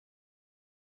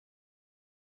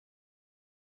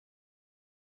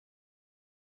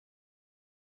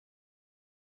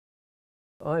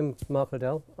I'm Mark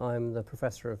Lowdell. I'm the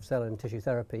Professor of Cell and Tissue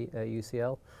Therapy at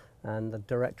UCL and the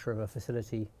Director of a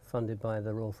facility funded by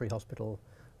the Royal Free Hospital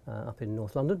up in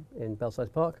North London in Belsize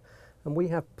Park. And we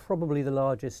have probably the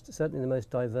largest, certainly the most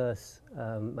diverse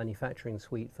manufacturing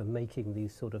suite for making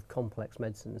these sort of complex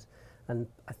medicines. And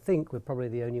I think we're probably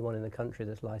the only one in the country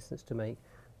that's licensed to make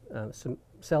some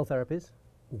cell therapies,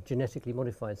 genetically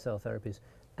modified cell therapies,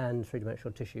 and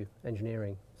three-dimensional tissue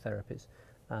engineering therapies.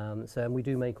 And we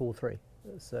do make all three.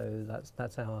 So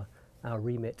that's our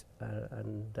remit,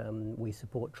 and we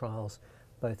support trials,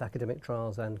 both academic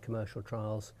trials and commercial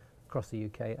trials across the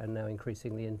UK, and now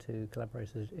increasingly into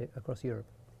collaborators across Europe.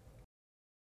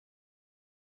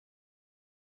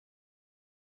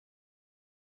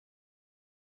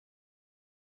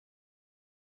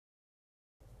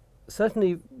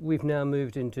 Certainly we've now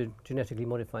moved into genetically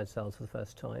modified cells for the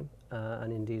first time,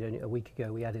 and indeed only a week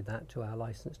ago we added that to our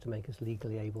license to make us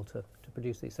legally able to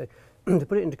produce these. So to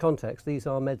put it into context, these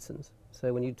are medicines.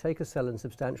 So when you take a cell and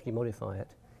substantially modify it,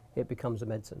 it becomes a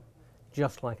medicine,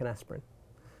 just like an aspirin.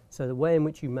 So the way in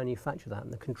which you manufacture that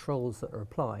and the controls that are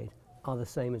applied are the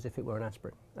same as if it were an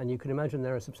aspirin. And you can imagine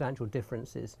there are substantial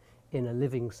differences in a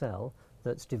living cell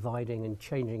that's dividing and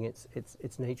changing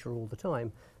its nature all the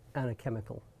time, and a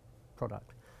chemical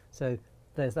product. So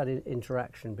there's that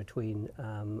interaction between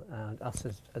us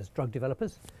as drug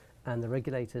developers and the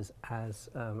regulators as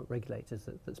regulators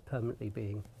that's permanently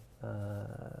being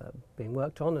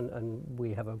worked on, and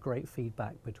we have a great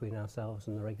feedback between ourselves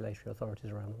and the regulatory authorities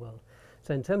around the world.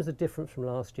 So in terms of difference from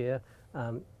last year,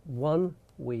 one,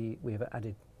 we have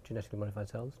added genetically modified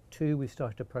cells. Two, we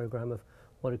started a program of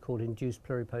what are called induced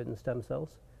pluripotent stem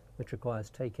cells, which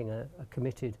requires taking a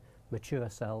committed mature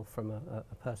cell from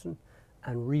a person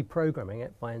and reprogramming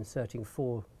it by inserting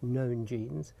 4 known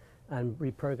genes and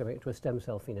reprogramming it to a stem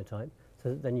cell phenotype, so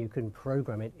that then you can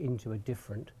program it into a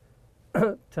different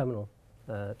terminally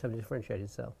differentiated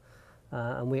cell.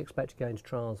 And we expect to go into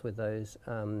trials with those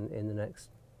in the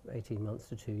next 18 months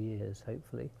to 2 years,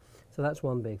 hopefully. So that's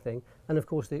one big thing. And of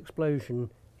course the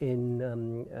explosion in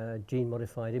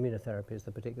gene-modified immunotherapies,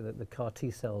 the CAR T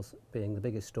cells being the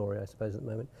biggest story, I suppose, at the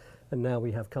moment. And now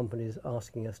we have companies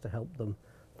asking us to help them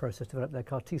develop their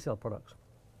CAR T cell products.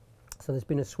 So there's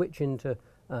been a switch into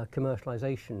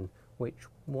commercialization, which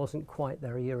wasn't quite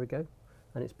there a year ago,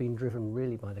 and it's been driven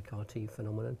really by the CAR T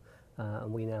phenomenon.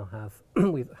 And we now have,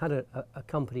 we've had a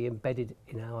company embedded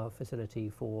in our facility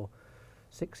for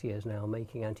 6 years now,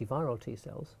 making antiviral T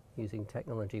cells using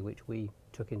technology which we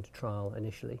took into trial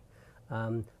initially.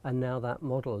 And now that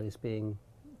model is being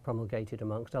promulgated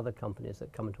amongst other companies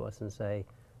that come to us and say,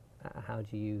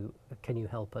 can you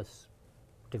help us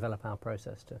develop our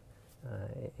process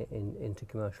into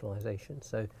commercialization?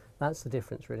 So that's the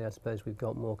difference really. I suppose we've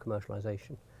got more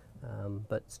commercialization,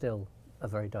 but still a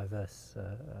very diverse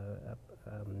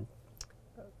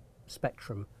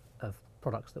spectrum of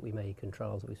products that we make and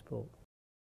trials that we support.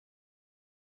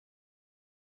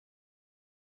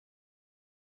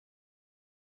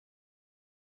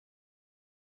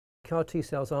 CAR T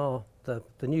cells are the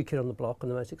new kid on the block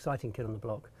and the most exciting kid on the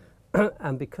block.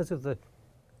 And because of the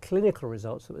clinical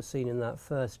results that were seen in that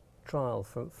first trial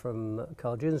from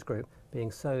Carl June's group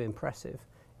being so impressive,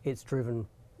 it's driven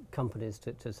companies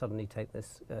to suddenly take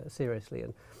this seriously.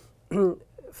 And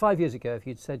 5 years ago, if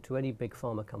you'd said to any big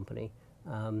pharma company,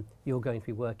 you're going to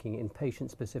be working in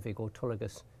patient-specific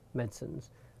autologous medicines,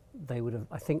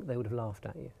 I think they would have laughed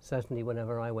at you. Certainly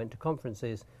whenever I went to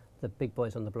conferences, the big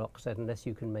boys on the block said, unless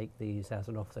you can make these as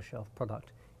an off-the-shelf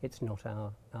product, it's not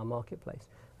our marketplace.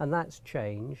 And that's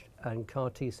changed, and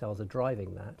CAR T cells are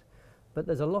driving that. But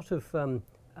there's a lot of,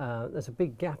 there's a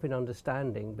big gap in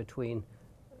understanding between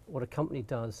what a company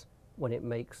does when it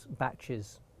makes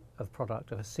batches of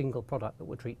product, of a single product that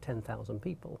will treat 10,000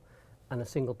 people, and a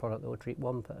single product that will treat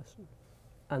one person.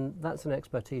 And that's an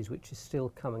expertise which is still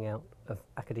coming out of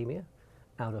academia,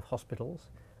 out of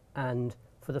hospitals, and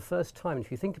for the first time, if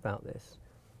you think about this,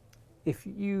 if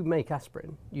you make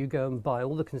aspirin, you go and buy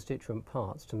all the constituent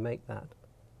parts to make that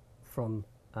from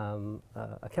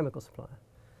a chemical supplier.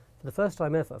 For the first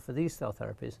time ever, for these cell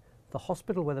therapies, the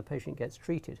hospital where the patient gets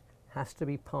treated has to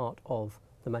be part of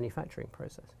the manufacturing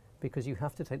process, because you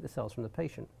have to take the cells from the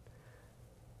patient.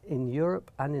 In Europe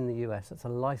and in the US, it's a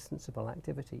licensable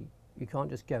activity. You can't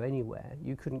just go anywhere.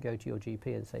 You couldn't go to your GP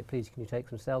and say, please, can you take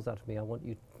some cells out of me? I want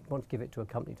to give it to a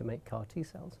company to make CAR T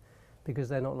cells, because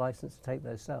they're not licensed to take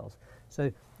those cells.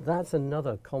 So that's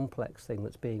another complex thing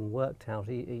that's being worked out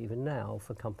even now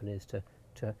for companies to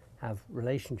have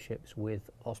relationships with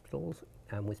hospitals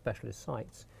and with specialist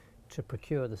sites to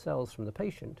procure the cells from the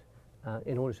patient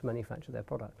in order to manufacture their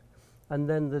product. And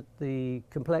then the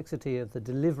complexity of the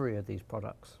delivery of these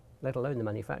products, let alone the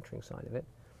manufacturing side of it,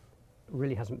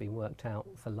 really hasn't been worked out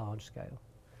for large scale.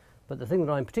 But the thing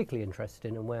that I'm particularly interested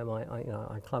in, and where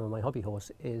I climb on my hobby horse,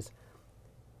 is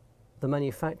the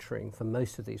manufacturing for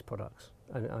most of these products.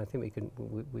 And I think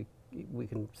we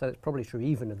can say it's probably true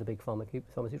even of the big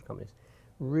pharmaceutical companies,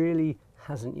 really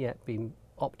hasn't yet been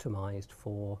optimized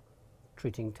for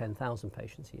treating 10,000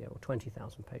 patients a year or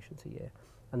 20,000 patients a year.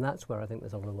 And that's where I think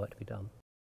there's a lot of work to be done.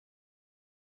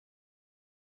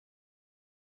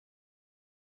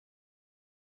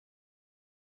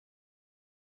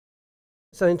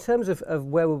 So in terms of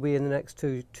where we'll be in the next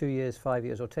 2 years, 5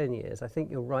 years or 10 years, I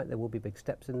think you're right, there will be big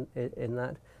steps in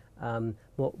that.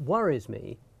 What worries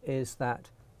me is that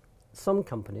some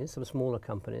companies, some smaller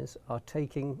companies, are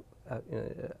taking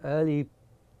early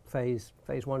phase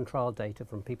 1 trial data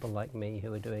from people like me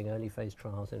who are doing early phase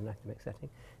trials in an academic setting,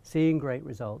 seeing great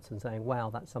results and saying, wow,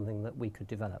 that's something that we could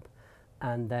develop.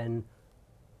 And then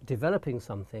developing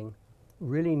something,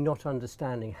 really not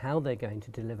understanding how they're going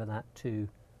to deliver that to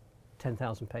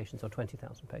 10,000 patients or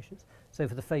 20,000 patients. So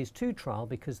for the phase 2 trial,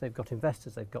 because they've got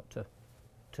investors they've got to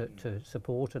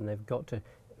support and they've got to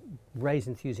raise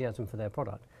enthusiasm for their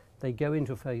product, they go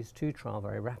into a phase 2 trial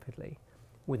very rapidly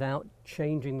without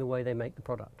changing the way they make the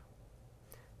product.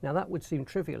 Now that would seem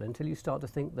trivial until you start to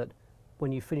think that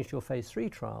when you finish your phase 3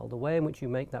 trial, the way in which you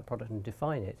make that product and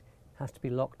define it has to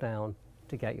be locked down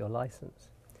to get your license.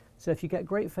 So if you get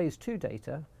great phase 2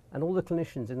 data and all the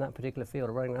clinicians in that particular field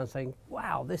are running around saying,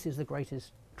 wow, this is the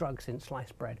greatest drug since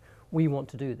sliced bread, we want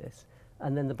to do this.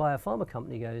 And then the biopharma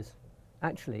company goes,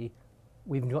 actually,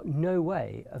 we've got no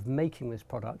way of making this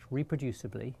product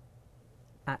reproducibly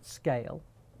at scale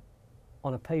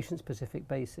on a patient-specific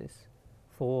basis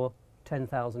for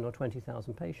 10,000 or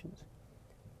 20,000 patients.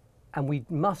 And we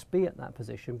must be at that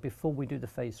position before we do the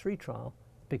phase 3 trial,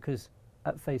 because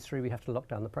at phase 3 we have to lock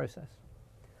down the process.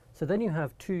 So then you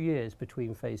have 2 years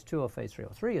between phase 2 or phase 3,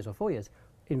 or 3 years or 4 years,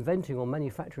 inventing or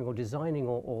manufacturing or designing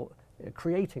or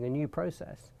creating a new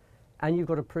process, and you've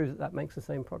got to prove that that makes the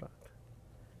same product.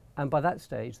 And by that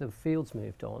stage, the field's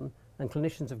moved on, and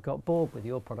clinicians have got bored with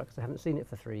your products. They haven't seen it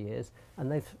for 3 years, and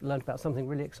they've learned about something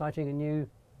really exciting and new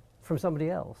from somebody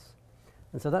else.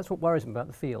 And so that's what worries me about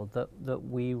the field, that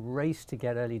we race to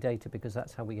get early data because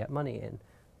that's how we get money in,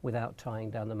 without tying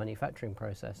down the manufacturing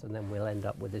process, and then we'll end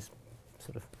up with this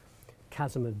sort of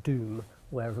chasm of doom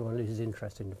where everyone loses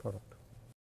interest in the product.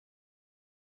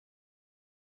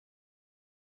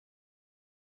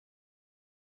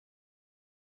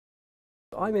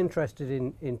 I'm interested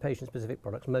in patient-specific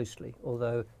products mostly,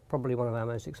 although probably one of our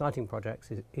most exciting projects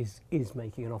is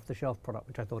making an off-the-shelf product,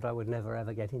 which I thought I would never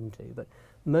ever get into. But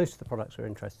most of the products we're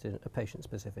interested in are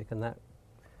patient-specific, and that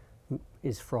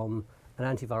is from an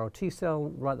antiviral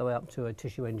T-cell right the way up to a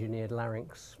tissue-engineered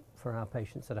larynx for our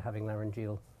patients that are having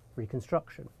laryngeal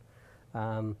reconstruction.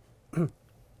 But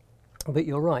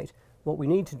you're right, what we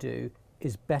need to do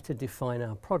is better define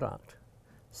our product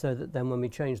so that then when we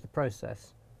change the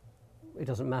process, it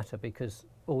doesn't matter, because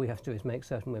all we have to do is make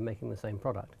certain we're making the same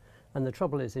product. And the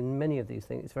trouble is, in many of these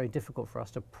things, it's very difficult for us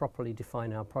to properly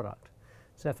define our product.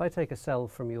 So if I take a cell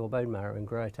from your bone marrow and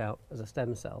grow it out as a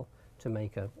stem cell to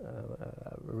make a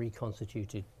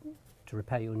reconstituted, to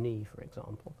repair your knee, for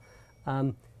example,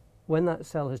 when that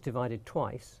cell has divided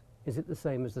twice, is it the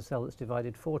same as the cell that's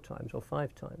divided 4 times or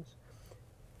 5 times?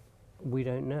 We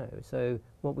don't know. So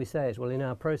what we say is, well, in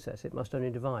our process, it must only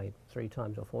divide 3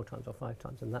 times or 4 times or 5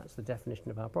 times, and that's the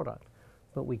definition of our product.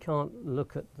 But we can't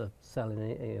look at the cell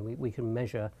we can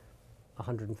measure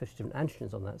 150 different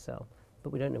antigens on that cell,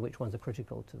 but we don't know which ones are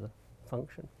critical to the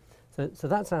function. So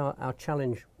that's our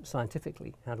challenge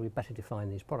scientifically. How do we better define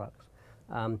these products?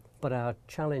 But our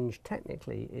challenge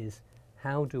technically is,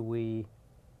 how do we,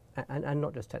 and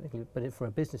not just technically, but from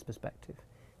a business perspective,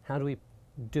 how do we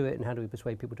do it and how do we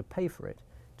persuade people to pay for it,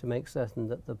 to make certain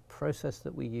that the process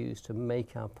that we use to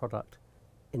make our product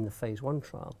in the phase 1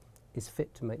 trial is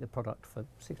fit to make the product for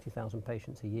 60,000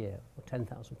 patients a year or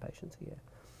 10,000 patients a year.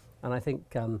 And I think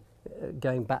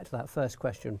going back to that first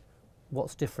question,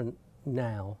 what's different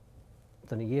now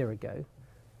than a year ago?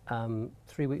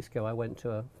 3 weeks ago I went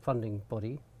to a funding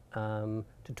body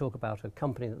to talk about a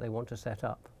company that they want to set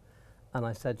up, and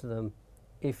I said to them,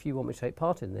 if you want me to take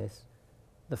part in this,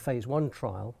 the phase 1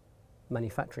 trial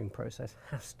manufacturing process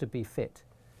has to be fit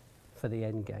for the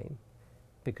end game,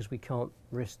 because we can't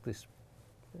risk this.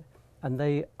 And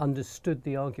they understood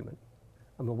the argument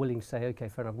and were willing to say, okay,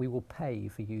 fair enough, we will pay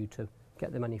for you to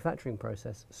get the manufacturing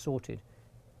process sorted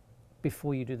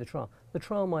before you do the trial. The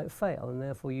trial might fail, and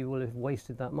therefore you will have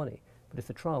wasted that money. But if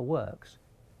the trial works,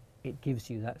 it gives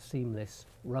you that seamless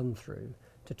run through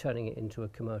to turning it into a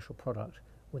commercial product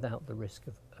without the risk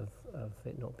of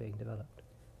it not being developed.